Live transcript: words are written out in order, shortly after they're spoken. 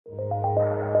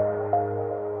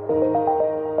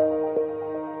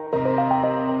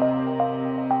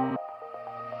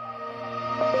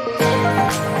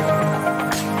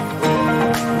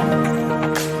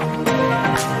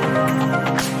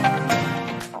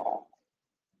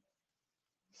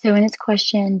So in this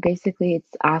question, basically it's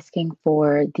asking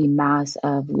for the mass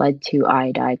of lead 2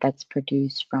 iodide that's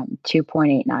produced from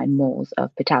 2.89 moles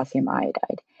of potassium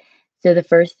iodide. So the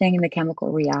first thing in the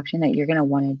chemical reaction that you're going to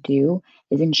want to do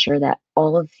is ensure that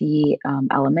all of the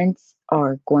elements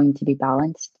are going to be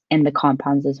balanced and the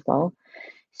compounds as well.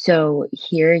 So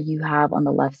here you have on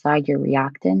the left side your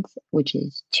reactants, which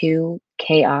is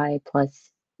 2Ki plus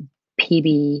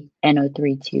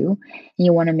PbNO3 2. And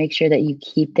you want to make sure that you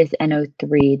keep this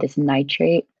NO3, this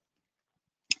nitrate,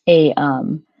 a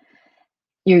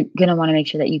you're gonna want to make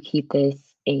sure that you keep this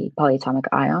a polyatomic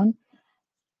ion.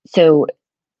 So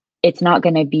it's not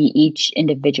going to be each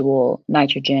individual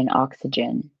nitrogen,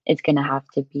 oxygen. It's going to have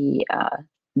to be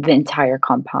the entire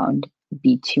compound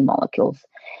be two molecules.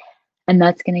 And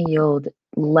that's going to yield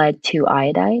lead 2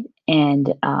 iodide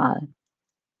and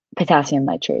potassium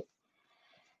nitrate.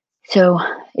 So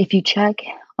if you check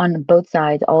on both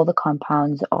sides, all the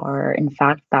compounds are in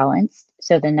fact balanced.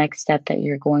 So the next step that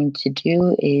you're going to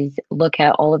do is look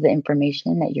at all of the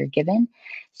information that you're given.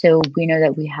 So we know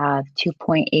that we have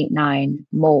 2.89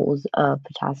 moles of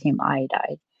potassium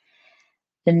iodide.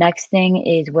 The next thing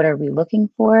is, what are we looking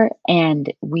for?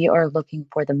 And we are looking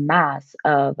for the mass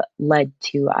of lead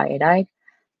 2 iodide.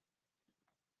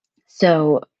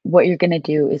 So what you're going to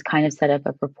do is kind of set up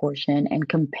a proportion and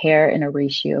compare in a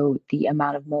ratio the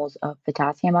amount of moles of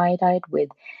potassium iodide with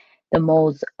the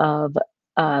moles of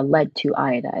lead 2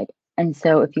 iodide. And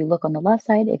so if you look on the left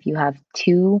side, if you have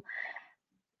 2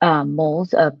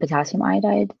 moles of potassium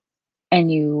iodide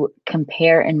and you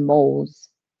compare in moles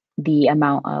the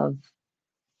amount of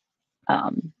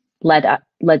lead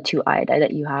 2 iodide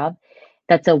that you have,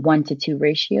 that's a 1-to-2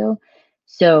 ratio.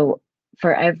 So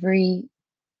for every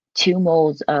 2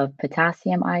 moles of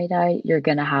potassium iodide, you're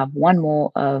going to have 1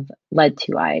 mole of lead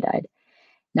 2 iodide.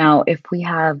 Now, if we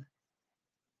have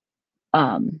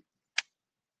 2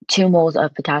 moles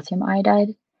of potassium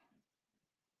iodide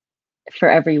for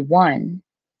every 1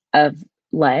 of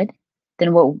lead,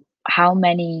 then how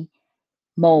many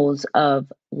moles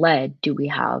of lead do we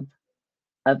have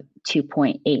of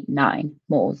 2.89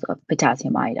 moles of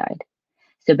potassium iodide?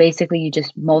 So basically, you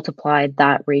just multiply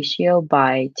that ratio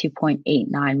by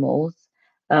 2.89 moles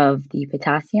of the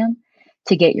potassium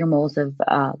to get your moles of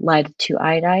lead 2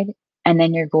 iodide. And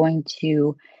then you're going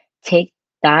to take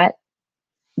that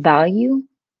value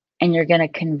and you're going to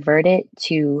convert it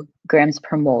to grams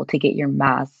per mole to get your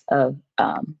mass of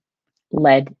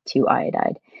lead 2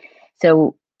 iodide.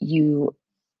 So you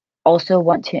also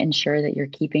want to ensure that you're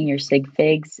keeping your sig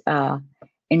figs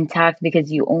intact,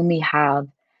 because you only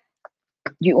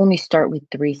start with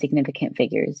 3 significant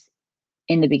figures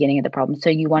in the beginning of the problem. So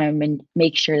you want to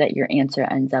make sure that your answer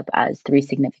ends up as 3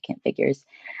 significant figures.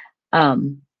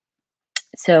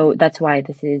 So that's why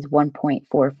this is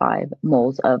 1.45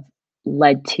 moles of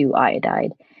lead 2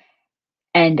 iodide.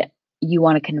 And you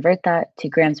want to convert that to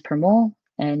grams per mole,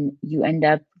 and you end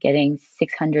up getting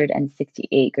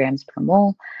 668 grams per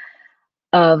mole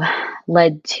of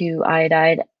lead 2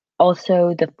 iodide.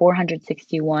 Also, the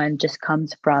 461 just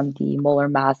comes from the molar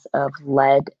mass of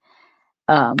lead,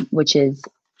 which is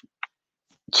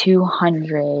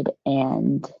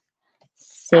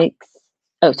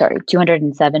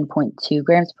 207.2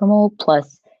 grams per mole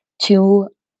plus 2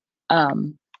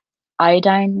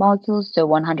 iodine molecules, so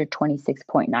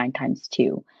 126.9 times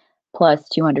 2 plus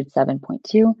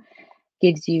 207.2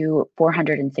 gives you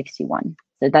 461.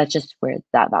 So that's just where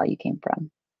that value came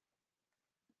from.